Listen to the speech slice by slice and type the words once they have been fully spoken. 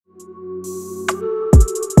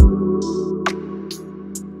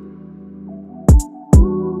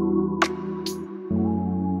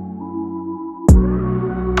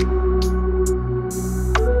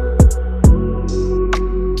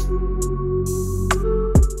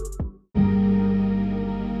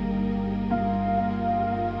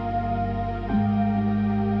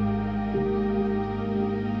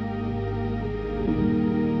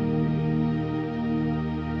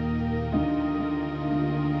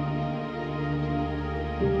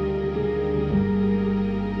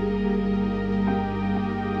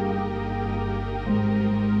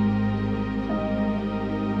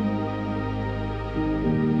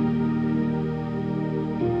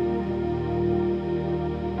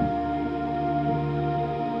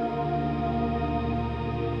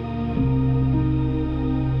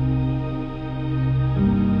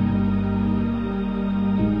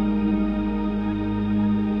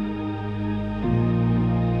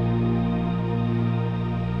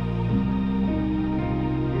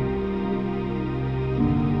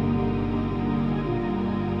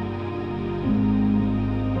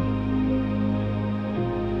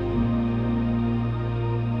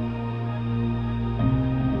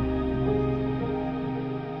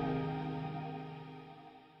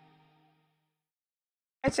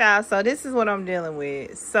right, y'all, so this is what I'm dealing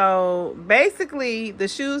with. So basically the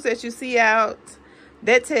shoes that you see out,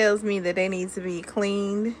 that tells me that they need to be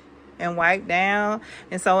cleaned and wiped down.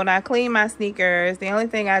 And so when I clean my sneakers, the only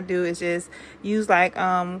thing I do is just use like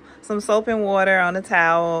some soap and water on a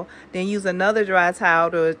towel, then use another dry towel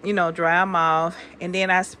to, you know, dry them off, and then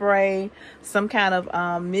I spray some kind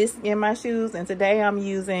of mist in my shoes. And today I'm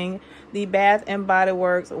using the Bath and Body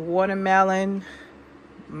Works Watermelon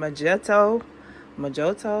Magento.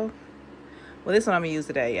 Well, this one I'm gonna use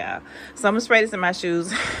today, y'all. So I'm gonna spray this in my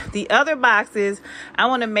shoes. The other boxes, I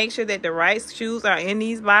want to make sure that the right shoes are in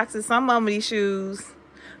these boxes. Some of these shoes,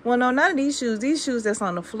 well, no, none of these shoes. These shoes that's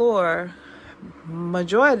on the floor,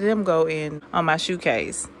 majority of them go in on my shoe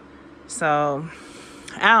case. So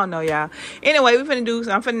I don't know, y'all. Anyway, I'm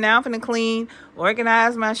finna clean,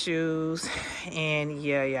 organize my shoes, and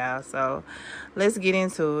yeah, y'all. So let's get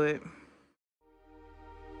into it.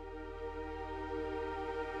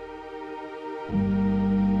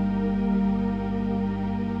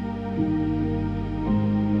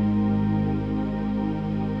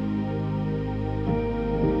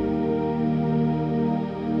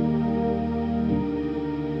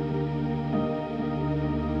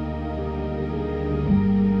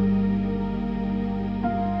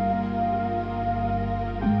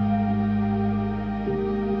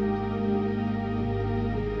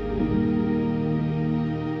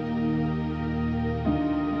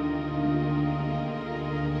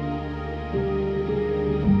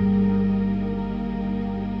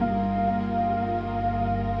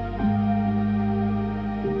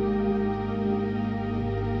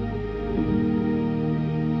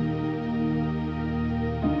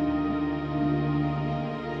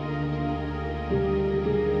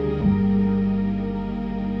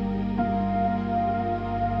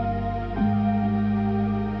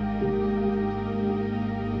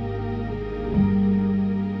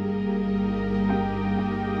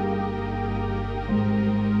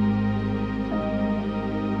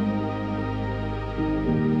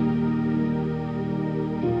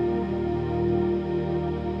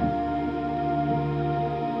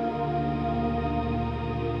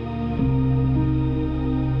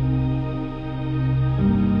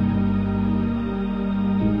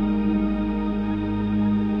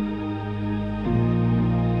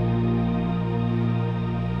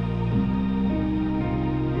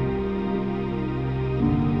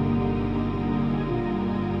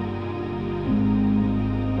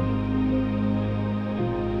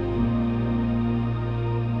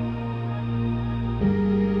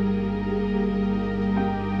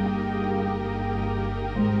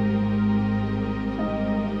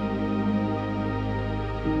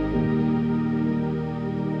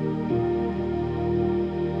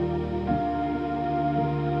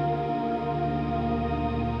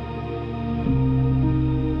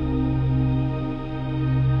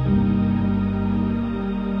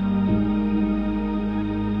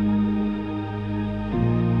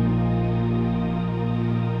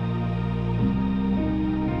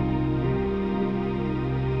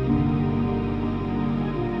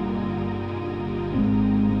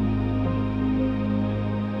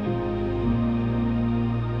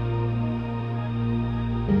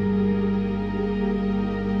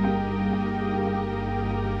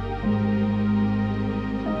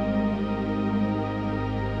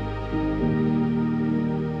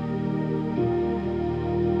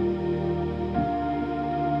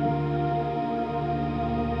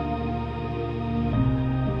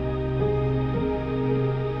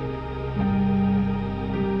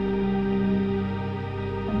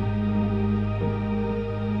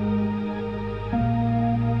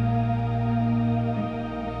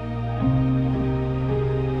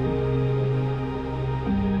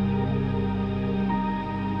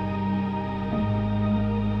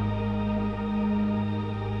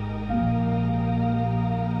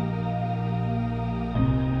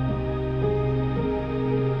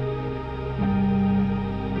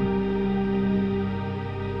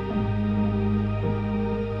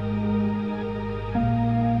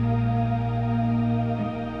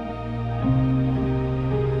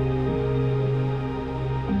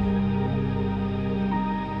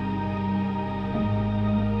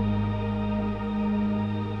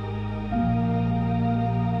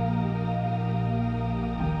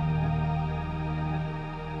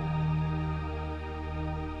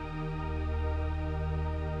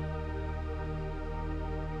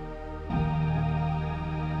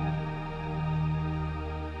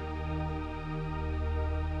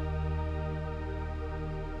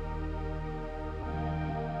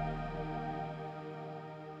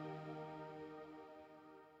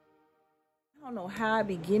 don't know how I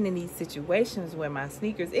be getting in these situations with my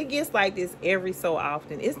sneakers. It gets like this every so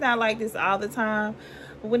often. It's not like this all the time,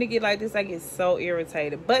 but when it get like this, I get so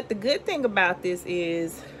irritated. But the good thing about this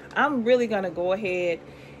is I'm really gonna go ahead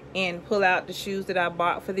and pull out the shoes that I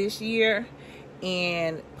bought for this year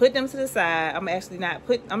and put them to the side. I'm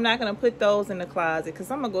not gonna put those in the closet because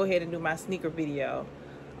I'm gonna go ahead and do my sneaker video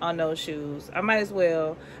on those shoes. I might as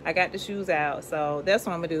well. I got the shoes out, so that's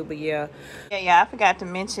what I'm gonna do. But yeah, I forgot to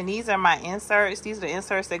mention, these are my inserts. These are the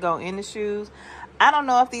inserts that go in the shoes. I don't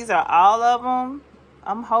know if these are all of them.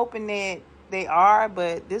 I'm hoping that they are,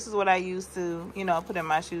 but this is what I use to, you know, put in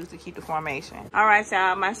my shoes to keep the formation. All right,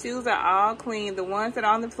 y'all, my shoes are all clean. The ones that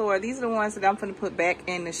are on the floor, these are the ones that I'm gonna put back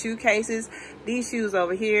in the shoe cases. These shoes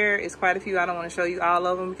over here is quite a few. I don't want to show you all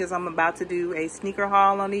of them because I'm about to do a sneaker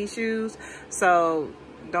haul on these shoes, so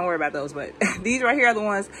don't worry about those. But these right here are the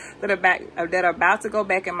ones that are about to go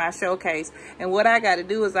back in my showcase. And what I got to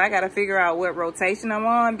do is I got to figure out what rotation I'm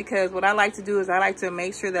on, because what I like to do is I like to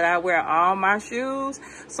make sure that I wear all my shoes.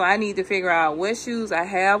 So I need to figure out what shoes I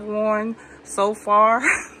have worn so far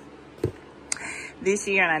this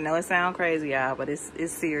year. And I know it sounds crazy, y'all, but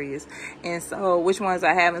it's serious. And so which ones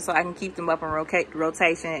I haven't, so I can keep them up in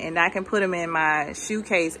rotation, and I can put them in my shoe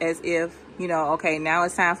case as if, you know, okay, now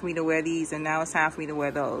it's time for me to wear these, and now it's time for me to wear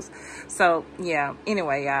those. So yeah,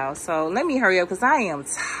 anyway, y'all, so let me hurry up because I am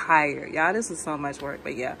tired, y'all. This is so much work.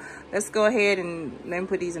 But yeah, let's go ahead and let me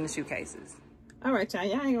put these in the shoe cases. All right, y'all,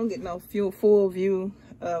 ain't gonna get no full view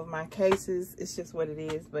of my cases. It's just what it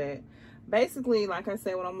is. But basically, like I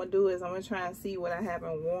said, what I'm gonna do is I'm gonna try and see what I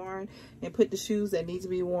haven't worn and put the shoes that need to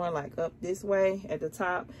be worn like up this way at the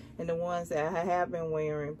top, and the ones that I have been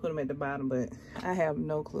wearing, put them at the bottom. But I have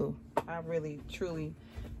no clue. I really, truly,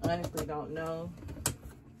 honestly don't know,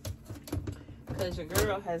 because your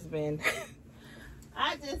girl has been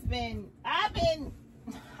I've been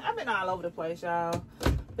all over the place, y'all.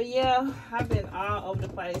 But yeah, I've been all over the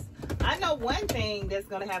place. I know one thing that's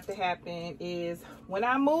gonna have to happen is when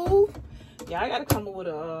I move, yeah, I gotta come up with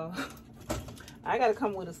a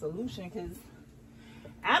solution, because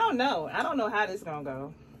I don't know how this gonna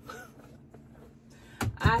go.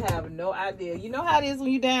 I have no idea. You know how it is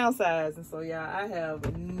when you downsize, and so yeah, I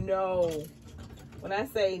have no, when I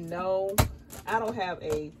say no, I don't have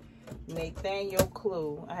a Nathaniel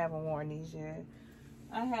clue. I haven't worn these yet.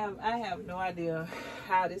 I have no idea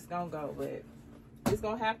how this gonna go, but it's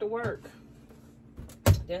gonna have to work.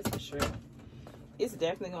 That's for sure. It's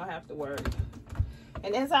definitely gonna have to work.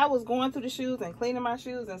 And as I was going through the shoes and cleaning my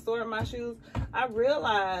shoes and sorting my shoes, I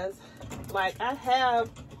realized, like, I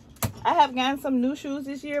have gotten some new shoes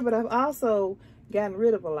this year, but I've also gotten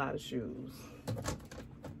rid of a lot of shoes.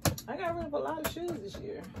 I got rid of a lot of shoes this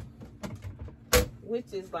year,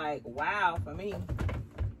 which is like, wow for me.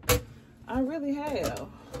 I really have.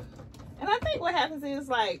 And I think what happens is,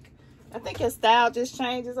 like, I think your style just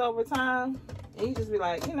changes over time, and you just be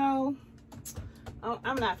like, you know,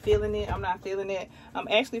 I'm not feeling it. I'm not feeling it. I'm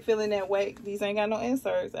actually feeling that way. These ain't got no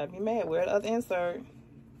inserts. I'd be mad. Where the other insert?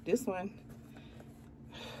 This one.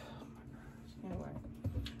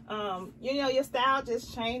 Anyway, you know, your style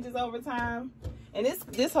just changes over time. And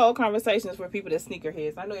this whole conversation is for people that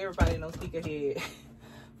sneakerheads. I know everybody knows sneakerhead,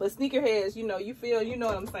 but sneakerheads, you know, you know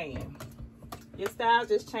what I'm saying. Your style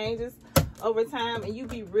just changes over time, and you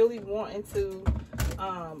be really wanting to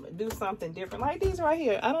do something different. Like these right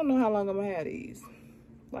here. I don't know how long I'm gonna have these.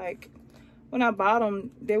 Like, when I bought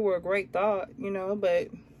them, they were a great thought, you know, but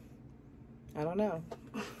I don't know.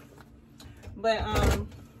 But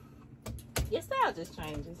your style just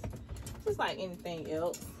changes, just like anything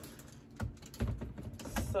else.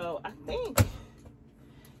 So I think,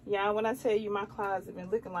 yeah, when I tell you my closet been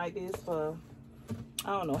looking like this for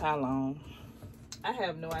I don't know how long. I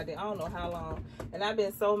have no idea. I don't know how long. And I've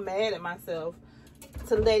been so mad at myself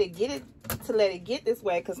to let it get this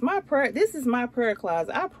way, because this is my prayer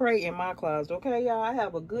closet. I pray in my closet, okay, y'all? I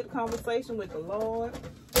have a good conversation with the Lord,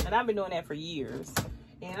 and I've been doing that for years.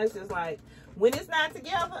 And it's just like, when it's not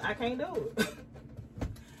together, I can't do it.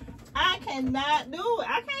 I cannot do it.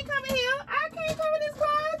 I can't come in here. I can't come in this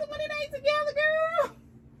closet when it ain't together, girl.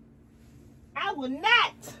 I will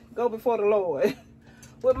not go before the Lord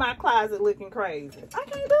with my closet looking crazy. I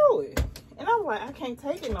can't do it. And I'm like, I can't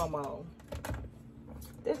take it no more.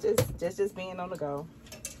 That's just being on the go.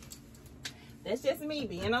 That's just me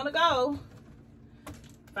being on the go.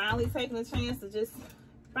 Finally taking a chance to just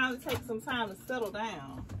finally take some time to settle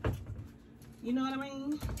down. You know what I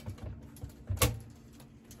mean?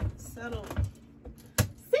 Settle.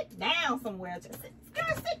 Sit down somewhere. Just sit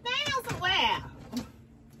down somewhere.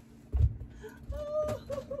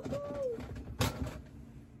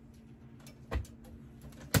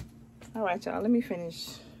 All right, y'all, let me finish.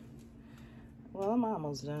 Well, I'm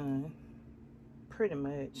almost done, pretty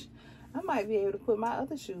much. I might be able to put my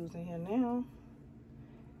other shoes in here now,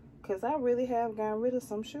 because I really have gotten rid of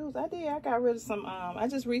some shoes. I got rid of some, I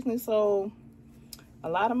just recently sold a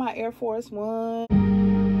lot of my Air Force One.